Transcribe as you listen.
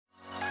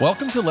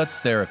Welcome to Let's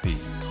Therapy,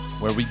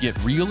 where we get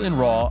real and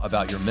raw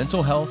about your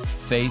mental health,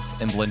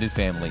 faith, and blended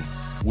family.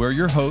 We're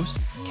your hosts,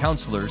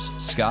 counselors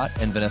Scott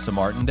and Vanessa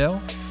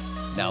Martindale.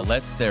 Now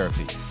let's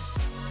therapy.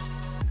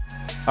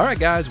 All right,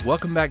 guys,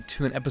 welcome back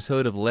to an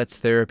episode of Let's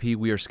Therapy.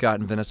 We are Scott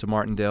and Vanessa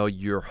Martindale,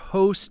 your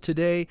hosts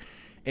today.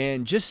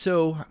 And just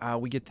so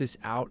we get this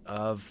out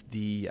of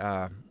the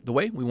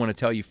way, we want to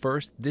tell you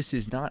first, this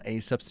is not a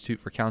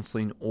substitute for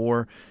counseling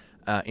or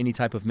any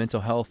type of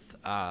mental health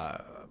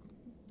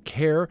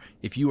care.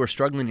 If you are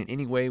struggling in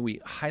any way,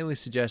 we highly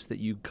suggest that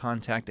you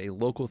contact a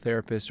local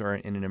therapist, or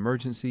in an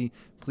emergency,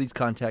 please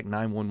contact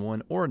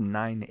 911 or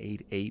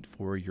 988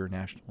 for your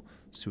National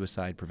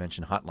Suicide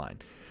Prevention Hotline.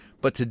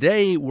 But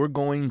today we're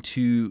going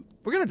to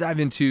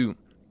dive into,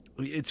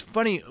 it's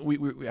funny,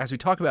 we as we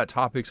talk about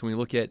topics and we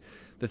look at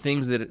the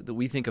things that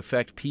we think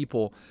affect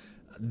people,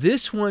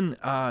 this one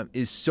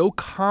is so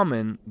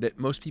common that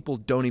most people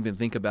don't even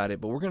think about it,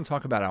 but we're going to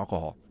talk about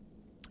alcohol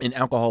and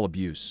alcohol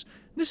abuse.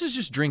 This is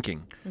just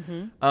drinking.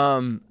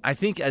 Mm-hmm. I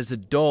think as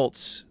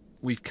adults,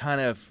 we've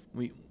kind of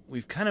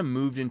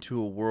moved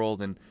into a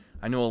world, and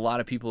I know a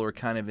lot of people are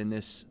kind of in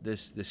this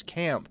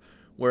camp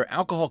where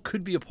alcohol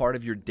could be a part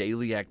of your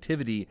daily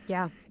activity.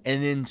 Yeah.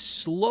 And then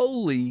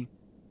slowly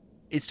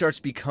it starts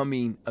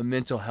becoming a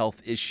mental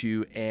health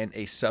issue and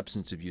a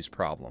substance abuse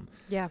problem.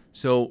 Yeah.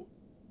 So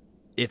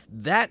if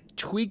that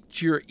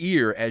tweaked your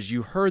ear as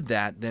you heard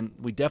that, then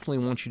we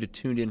definitely want you to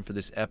tune in for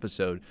this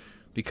episode,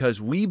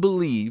 because we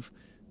believe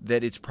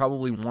that it's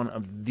probably one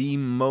of the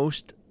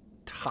most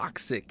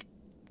toxic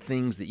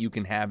things that you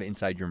can have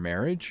inside your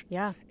marriage,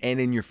 and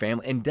in your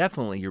family, and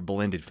definitely your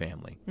blended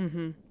family.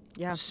 Mm-hmm.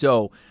 Yeah.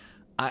 So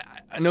I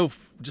know,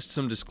 just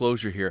some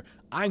disclosure here,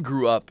 I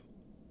grew up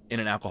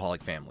in an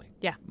alcoholic family.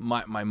 Yeah.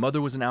 My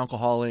mother was an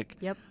alcoholic.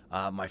 Yep.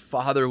 My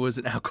father was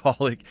an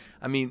alcoholic.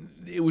 I mean,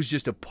 it was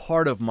just a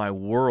part of my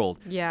world.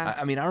 Yeah.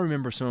 I mean, I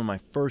remember some of my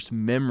first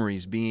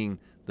memories being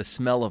the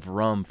smell of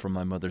rum from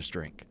my mother's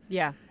drink.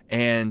 Yeah.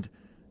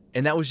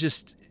 And that was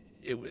just,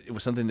 it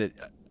was something that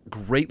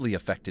greatly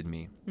affected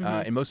me. Mm-hmm.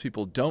 And most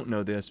people don't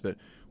know this, but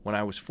when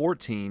I was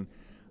 14,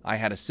 I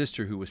had a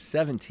sister who was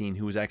 17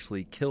 who was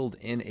actually killed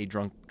in a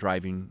drunk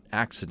driving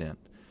accident.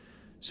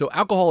 So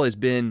alcohol has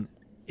been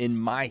in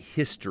my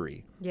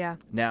history. Yeah.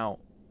 Now,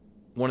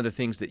 one of the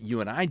things that you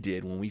and I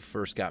did when we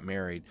first got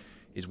married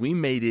is we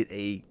made it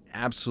a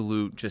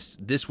absolute,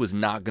 just, this was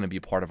not going to be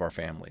a part of our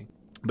family.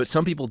 But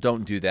some people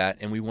don't do that,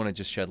 and we want to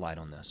just shed light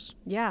on this.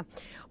 Yeah.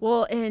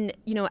 Well, and,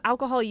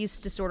 alcohol use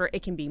disorder,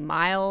 it can be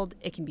mild,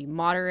 it can be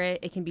moderate,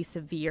 it can be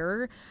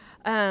severe.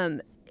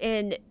 And,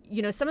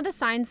 some of the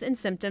signs and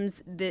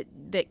symptoms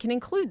that can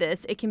include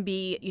this, it can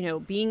be,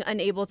 being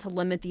unable to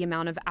limit the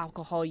amount of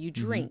alcohol you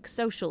drink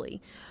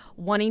socially,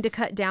 wanting to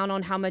cut down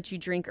on how much you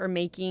drink, or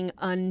making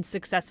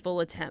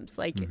unsuccessful attempts.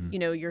 Like, I'm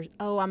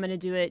going to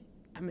do it.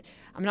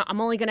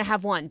 I'm only going to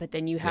have one, but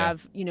then you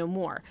have,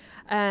 more.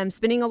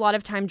 Spending a lot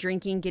of time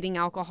drinking, getting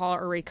alcohol,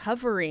 or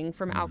recovering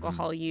from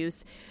alcohol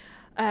use.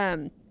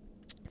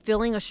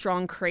 Feeling a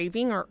strong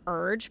craving or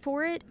urge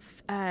for it,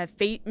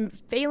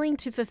 failing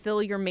to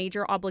fulfill your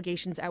major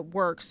obligations at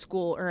work,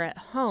 school, or at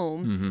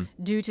home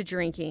due to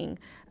drinking,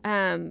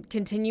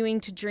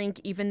 continuing to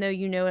drink even though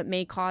it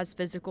may cause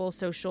physical,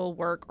 social,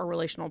 work, or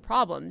relational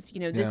problems.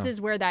 This is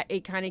where that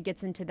it kind of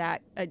gets into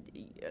that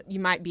you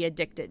might be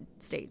addicted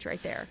stage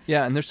right there.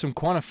 Yeah, and there's some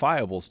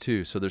quantifiables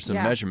too. So there's some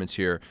measurements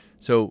here.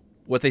 So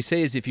what they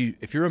say is if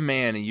you're a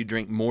man and you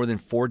drink more than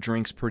 4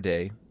 drinks per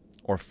day,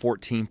 or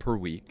 14 per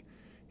week,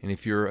 and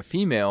if you're a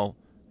female,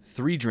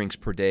 3 drinks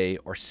per day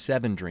or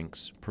 7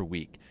 drinks per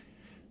week.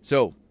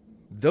 So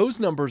those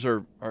numbers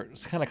are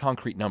kind of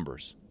concrete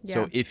numbers. Yeah.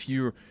 So if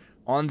you're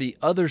on the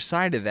other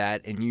side of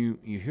that and you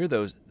hear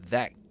those,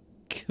 that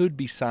could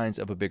be signs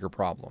of a bigger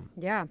problem.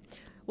 Yeah.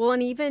 Well,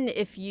 and even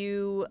if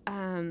you,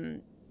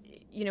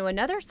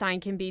 another sign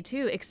can be,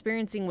 too,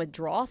 experiencing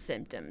withdrawal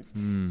symptoms.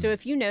 So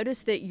if you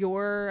notice that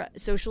you're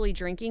socially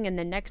drinking and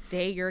the next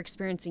day you're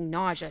experiencing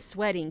nausea,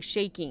 sweating,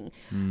 shaking,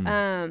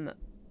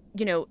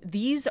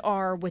 these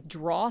are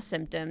withdrawal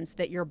symptoms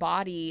that your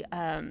body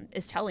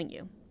is telling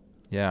you.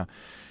 Yeah.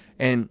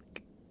 And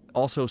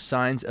also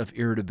signs of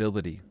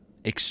irritability,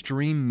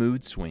 extreme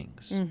mood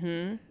swings.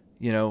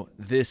 Mm-hmm.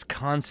 This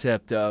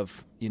concept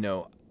of, and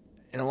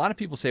a lot of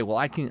people say, well,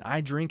 I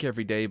drink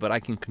every day, but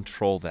I can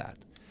control that.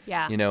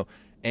 Yeah.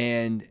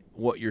 And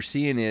what you're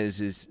seeing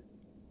is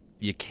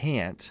you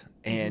can't.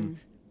 And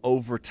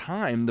over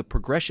time, the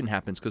progression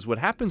happens, because what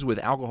happens with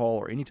alcohol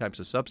or any types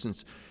of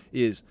substance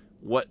is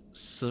what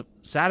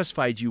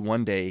satisfied you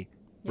one day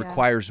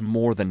requires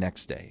more the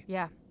next day.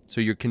 Yeah. So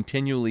you're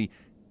continually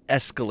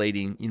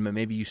escalating.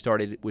 Maybe you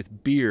started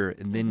with beer,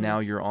 and then now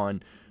you're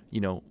on,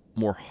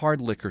 more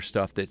hard liquor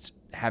stuff that's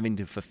having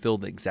to fulfill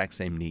the exact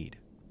same need.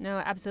 No,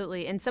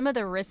 absolutely. And some of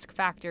the risk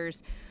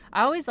factors,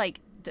 I always like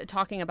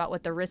talking about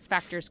what the risk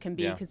factors can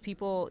be, because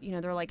people,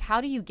 they're like,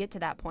 how do you get to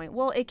that point?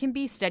 Well, it can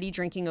be steady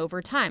drinking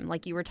over time,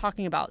 like you were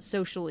talking about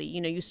socially.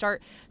 You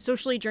start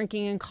socially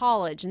drinking in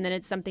college, and then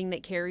it's something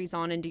that carries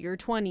on into your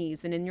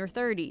 20s and in your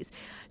 30s.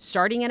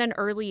 Starting at an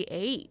early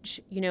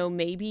age,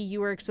 maybe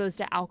you were exposed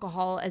to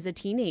alcohol as a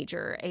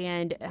teenager,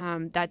 and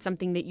that's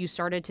something that you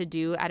started to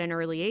do at an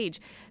early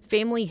age.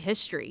 Family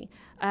history.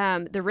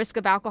 The risk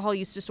of alcohol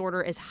use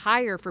disorder is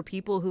higher for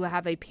people who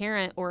have a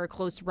parent or a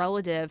close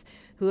relative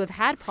who have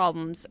had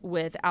problems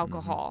with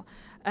alcohol.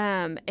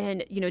 And,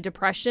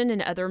 depression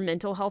and other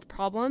mental health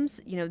problems,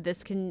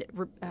 this can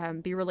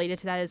be related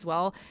to that as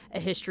well. A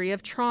history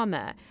of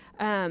trauma,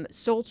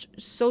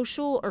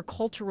 social or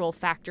cultural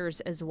factors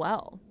as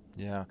well.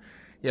 Yeah.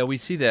 Yeah, we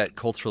see that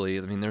culturally.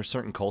 I mean, there are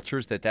certain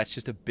cultures that's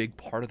just a big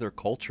part of their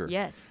culture.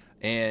 Yes.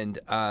 And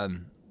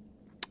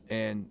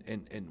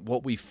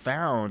what we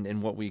found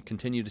and what we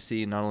continue to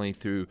see, not only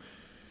through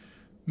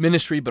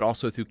ministry but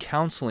also through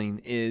counseling,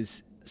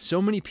 is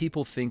so many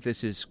people think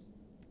this is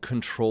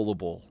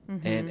controllable.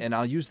 And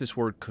I'll use this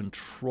word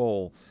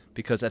control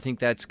because I think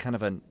that's kind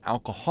of an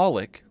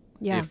alcoholic.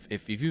 Yeah.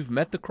 If you've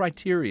met the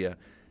criteria,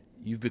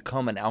 you've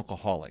become an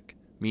alcoholic,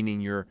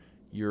 meaning you're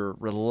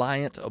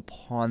reliant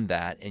upon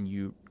that and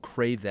you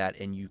crave that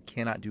and you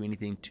cannot do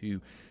anything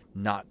to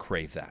not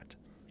crave that.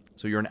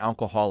 So you're an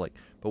alcoholic.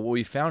 But what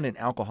we found in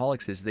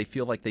alcoholics is they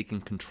feel like they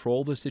can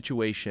control the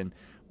situation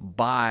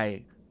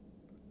by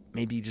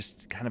maybe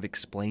just kind of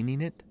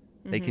explaining it.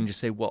 They can just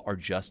say, or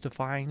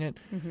justifying it.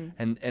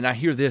 And I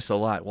hear this a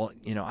lot. Well,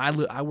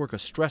 I work a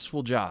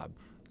stressful job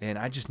and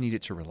I just need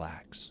it to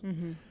relax.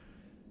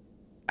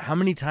 How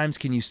many times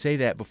can you say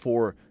that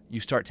before you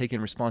start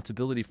taking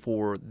responsibility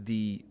for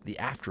the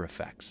after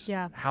effects?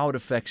 Yeah. How it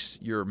affects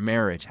your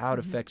marriage, how it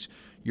affects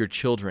your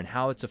children,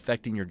 how it's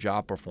affecting your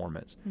job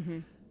performance.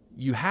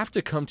 You have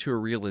to come to a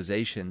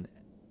realization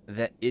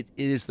that it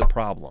is the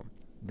problem,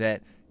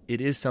 that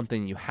it is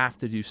something you have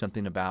to do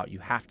something about. You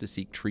have to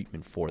seek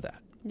treatment for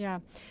that. Yeah.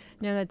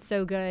 No, that's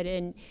so good.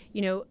 And,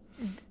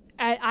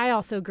 I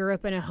also grew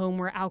up in a home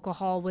where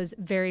alcohol was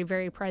very,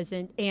 very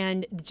present,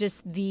 and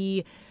just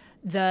the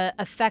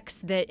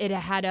effects that it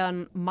had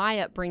on my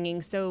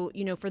upbringing. So,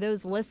 for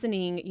those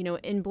listening,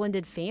 in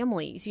blended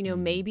families,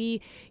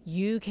 maybe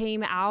you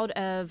came out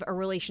of a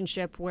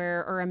relationship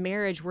or a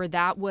marriage where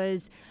that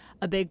was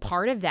a big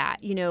part of that,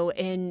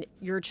 and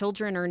your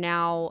children are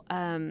now,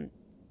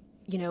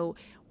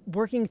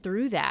 working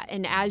through that.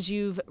 And as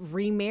you've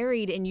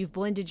remarried and you've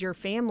blended your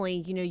family,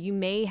 you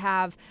may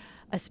have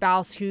a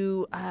spouse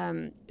who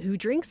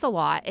drinks a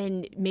lot,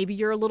 and maybe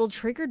you're a little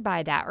triggered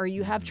by that, or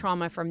you have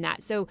trauma from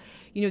that. So,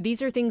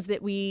 these are things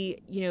that we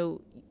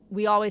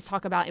always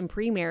talk about in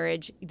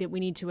pre-marriage that we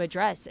need to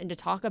address and to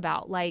talk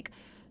about, like,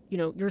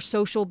 your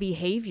social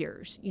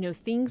behaviors,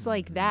 things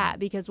like that,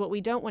 because what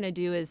we don't want to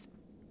do is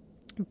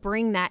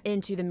bring that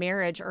into the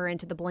marriage or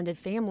into the blended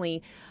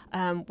family,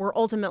 where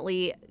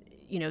ultimately,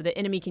 the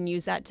enemy can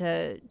use that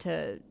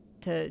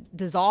to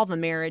dissolve a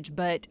marriage,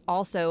 but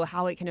also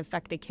how it can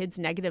affect the kids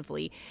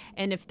negatively.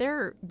 And if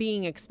they're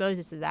being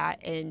exposed to that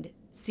and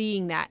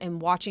seeing that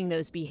and watching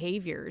those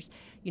behaviors,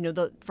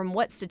 from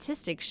what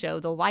statistics show,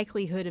 the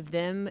likelihood of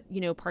them,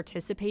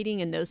 participating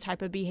in those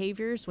type of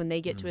behaviors when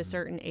they get to a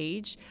certain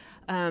age,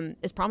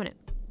 is prominent.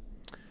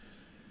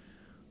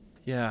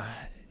 Yeah.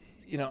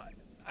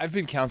 I've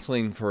been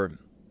counseling for,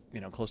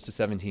 close to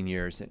 17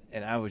 years.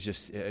 And I was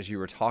just, as you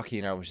were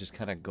talking, I was just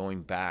kind of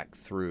going back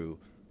through.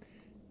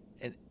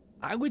 And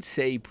I would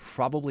say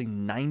probably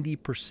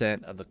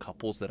 90% of the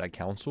couples that I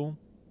counsel,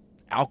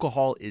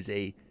 alcohol is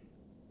a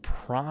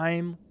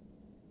prime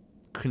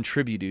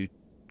contributor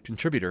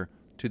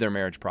to their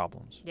marriage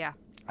problems. Yeah.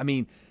 I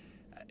mean,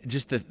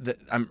 just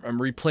I'm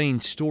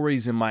replaying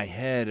stories in my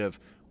head of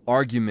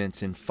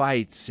arguments and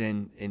fights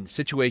and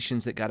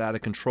situations that got out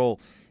of control.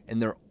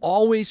 And they're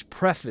always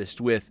prefaced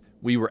with,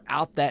 we were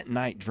out that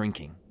night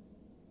drinking.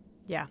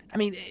 Yeah. I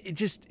mean, it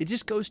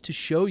just goes to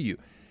show you,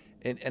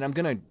 and I'm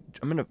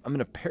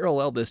gonna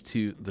parallel this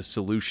to the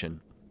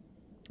solution,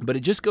 but it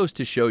just goes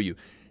to show you,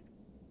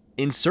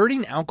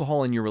 inserting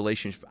alcohol in your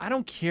relationship, I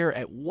don't care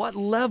at what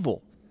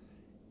level,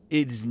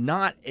 it is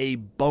not a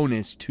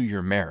bonus to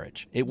your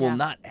marriage. It will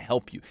not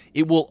help you.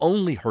 It will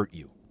only hurt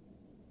you.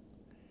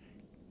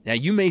 Now,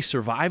 you may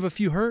survive a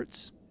few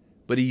hurts,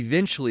 but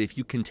eventually, if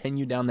you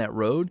continue down that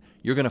road,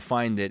 you're going to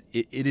find that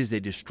it is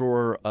a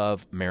destroyer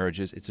of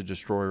marriages. It's a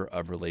destroyer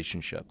of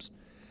relationships.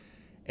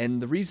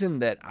 And the reason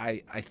that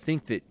I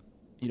think that,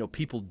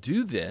 people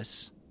do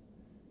this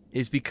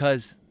is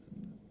because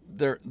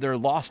they're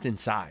lost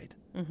inside.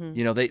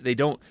 They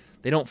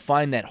don't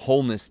find that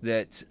wholeness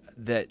that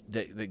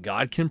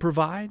God can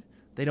provide.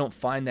 They don't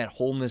find that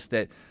wholeness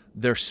that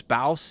their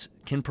spouse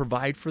can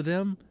provide for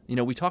them.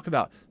 We talk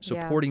about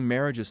supporting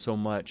marriages so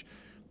much,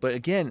 but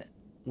again,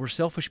 we're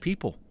selfish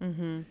people.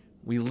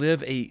 We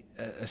live a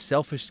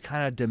selfish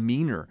kind of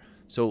demeanor.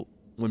 So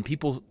when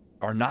people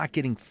are not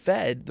getting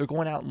fed, they're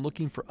going out and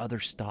looking for other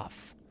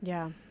stuff.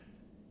 Yeah.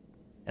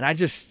 And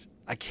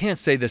I can't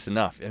say this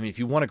enough. I mean, if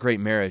you want a great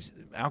marriage,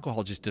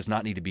 alcohol just does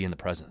not need to be in the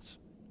presence.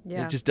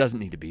 Yeah. It just doesn't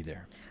need to be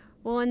there.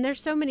 Well, and there's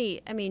so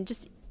many, I mean,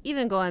 just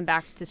even going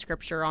back to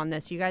scripture on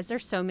this, you guys,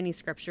 there's so many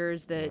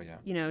scriptures that,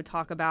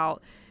 talk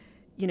about,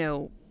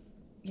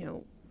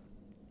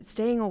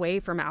 staying away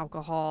from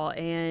alcohol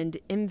and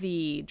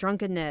envy,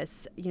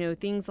 drunkenness,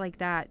 things like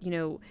that,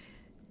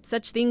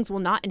 such things will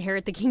not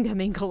inherit the kingdom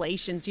in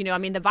Galatians. I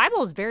mean, the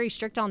Bible is very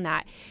strict on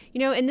that,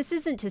 and this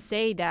isn't to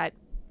say that,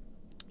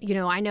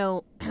 I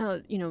know,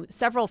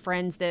 several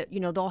friends that,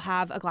 they'll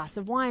have a glass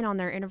of wine on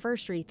their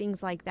anniversary,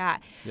 things like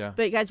that. Yeah.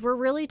 But guys, we're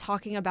really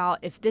talking about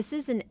if this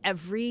is an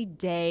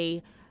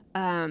everyday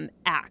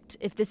act,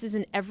 if this is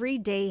an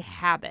everyday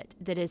habit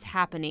that is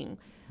happening,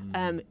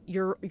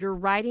 you're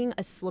riding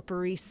a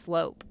slippery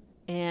slope.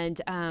 And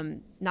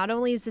not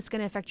only is this going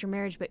to affect your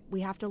marriage, but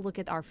we have to look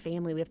at our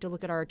family. We have to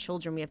look at our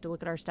children. We have to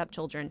look at our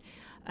stepchildren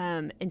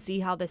and see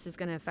how this is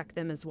going to affect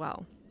them as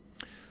well.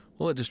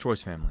 Well, it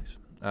destroys families.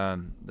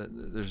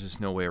 There's just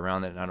no way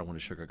around that, and I don't want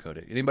to sugarcoat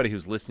it. Anybody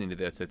who's listening to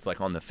this, it's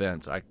like on the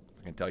fence. I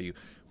can tell you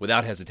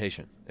without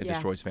hesitation, it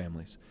destroys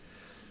families.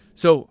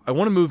 So I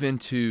want to move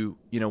into,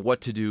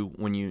 what to do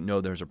when you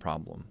know there's a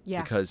problem.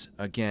 Yeah. Because,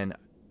 again,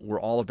 we're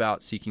all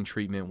about seeking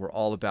treatment. We're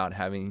all about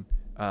having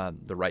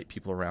the right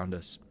people around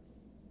us.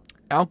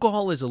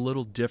 Alcohol is a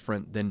little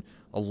different than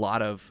a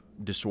lot of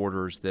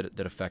disorders that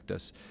affect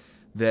us.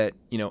 That,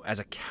 as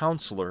a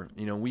counselor,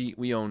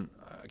 we own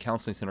a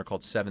counseling center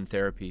called 7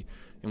 Therapy,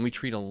 and we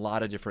treat a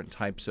lot of different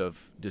types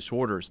of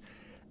disorders.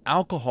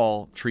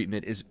 Alcohol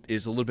treatment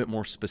is a little bit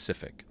more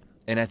specific,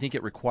 and I think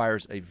it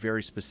requires a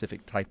very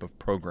specific type of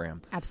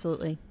program.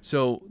 Absolutely.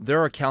 So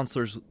there are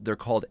counselors, they're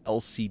called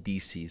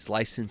LCDCs,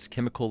 Licensed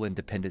Chemical and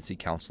Dependency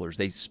Counselors.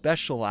 They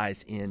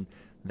specialize in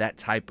that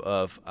type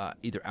of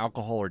either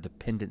alcohol or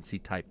dependency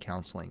type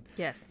counseling.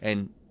 Yes.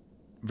 And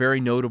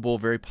very notable,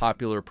 very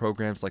popular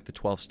programs like the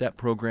 12-step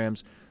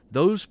programs.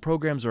 Those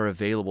programs are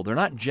available. They're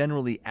not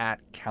generally at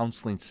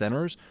counseling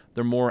centers.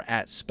 They're more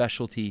at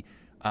specialty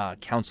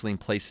counseling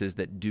places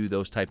that do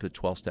those type of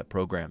 12-step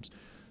programs.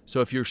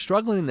 So if you're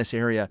struggling in this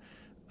area,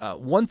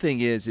 one thing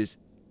is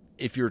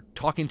if you're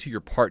talking to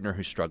your partner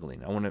who's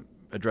struggling, I want to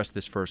address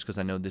this first because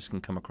I know this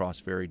can come across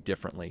very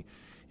differently.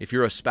 If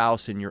you're a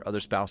spouse and your other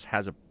spouse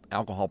has an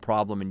alcohol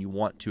problem and you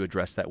want to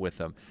address that with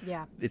them,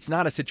 it's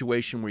not a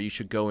situation where you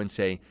should go and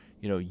say,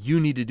 you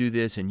need to do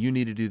this and you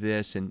need to do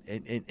this,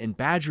 and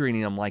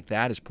badgering them like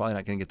that is probably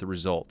not going to get the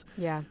result.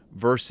 Yeah.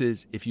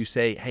 Versus if you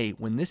say, hey,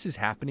 when this is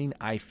happening,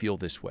 I feel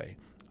this way.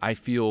 I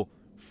feel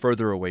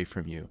further away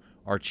from you.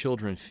 Our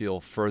children feel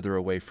further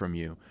away from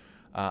you.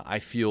 I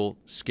feel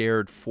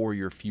scared for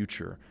your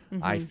future.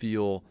 Mm-hmm. I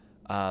feel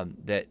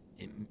that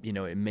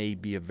it may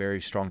be a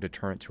very strong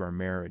deterrent to our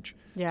marriage.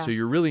 Yeah. So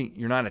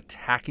you're not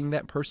attacking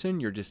that person.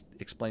 You're just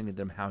explaining to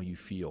them how you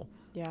feel.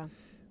 Yeah.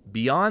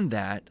 Beyond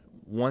that,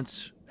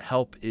 once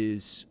help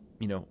is,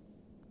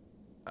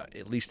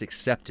 at least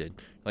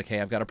accepted, like, hey,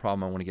 I've got a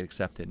problem, I want to get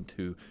accepted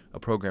into a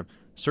program,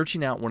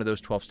 searching out one of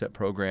those 12-step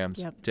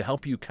programs to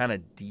help you kind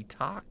of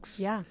detox.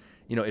 Yeah.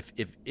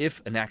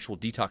 If an actual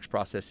detox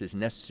process is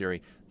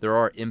necessary, there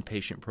are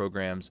inpatient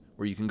programs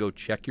where you can go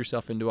check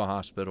yourself into a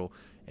hospital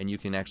and you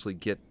can actually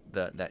get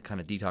that kind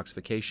of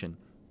detoxification,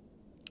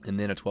 and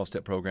then a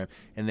 12-step program.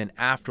 And then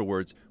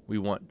afterwards, we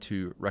want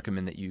to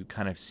recommend that you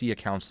kind of see a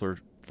counselor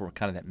for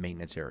kind of that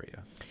maintenance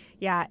area.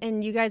 Yeah.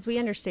 And you guys, we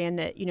understand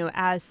that,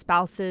 as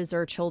spouses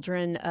or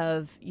children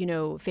of,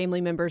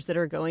 family members that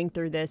are going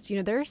through this,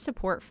 there's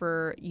support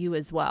for you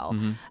as well.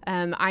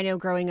 Mm-hmm. I know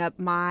growing up,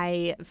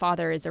 my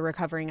father is a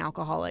recovering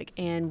alcoholic,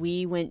 and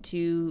we went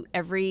to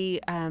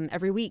every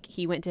week,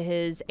 he went to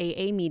his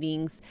AA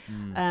meetings,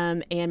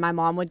 and my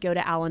mom would go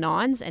to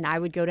Al-Anons and I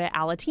would go to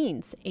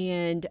Alateens.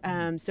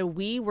 And so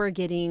we were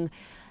getting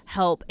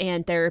help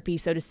and therapy,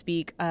 so to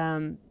speak,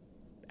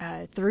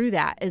 through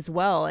that as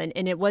well.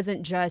 And it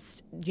wasn't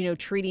just,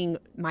 treating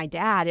my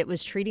dad, it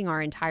was treating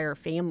our entire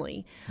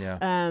family. Yeah.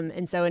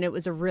 And it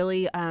was a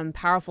really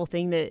powerful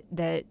thing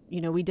that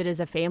we did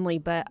as a family,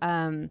 but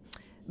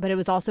it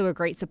was also a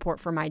great support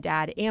for my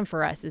dad and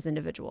for us as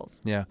individuals.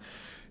 Yeah.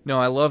 No,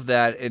 I love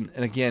that. And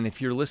again,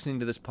 if you're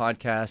listening to this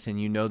podcast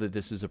and you know that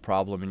this is a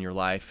problem in your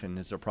life and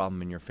it's a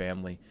problem in your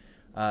family,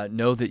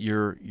 know that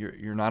you're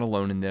not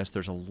alone in this.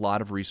 There's a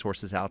lot of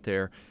resources out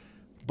there,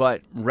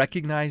 but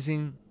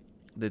recognizing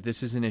that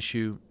this is an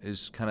issue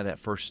is kind of that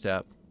first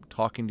step.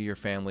 Talking to your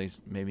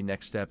families, maybe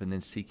next step, and then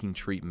seeking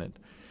treatment.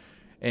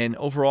 And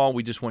overall,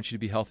 we just want you to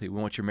be healthy.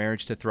 We want your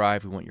marriage to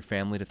thrive. We want your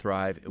family to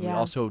thrive. And we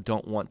also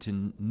don't want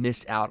to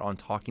miss out on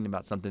talking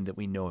about something that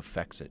we know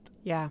affects it.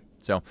 Yeah.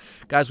 So,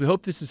 guys, we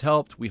hope this has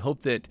helped. We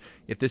hope that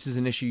if this is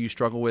an issue you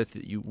struggle with,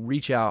 that you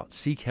reach out,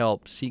 seek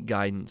help, seek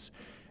guidance.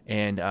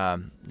 And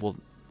we'll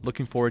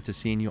looking forward to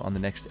seeing you on the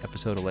next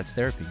episode of Let's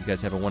Therapy. You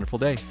guys have a wonderful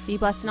day. Be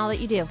blessed in all that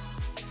you do.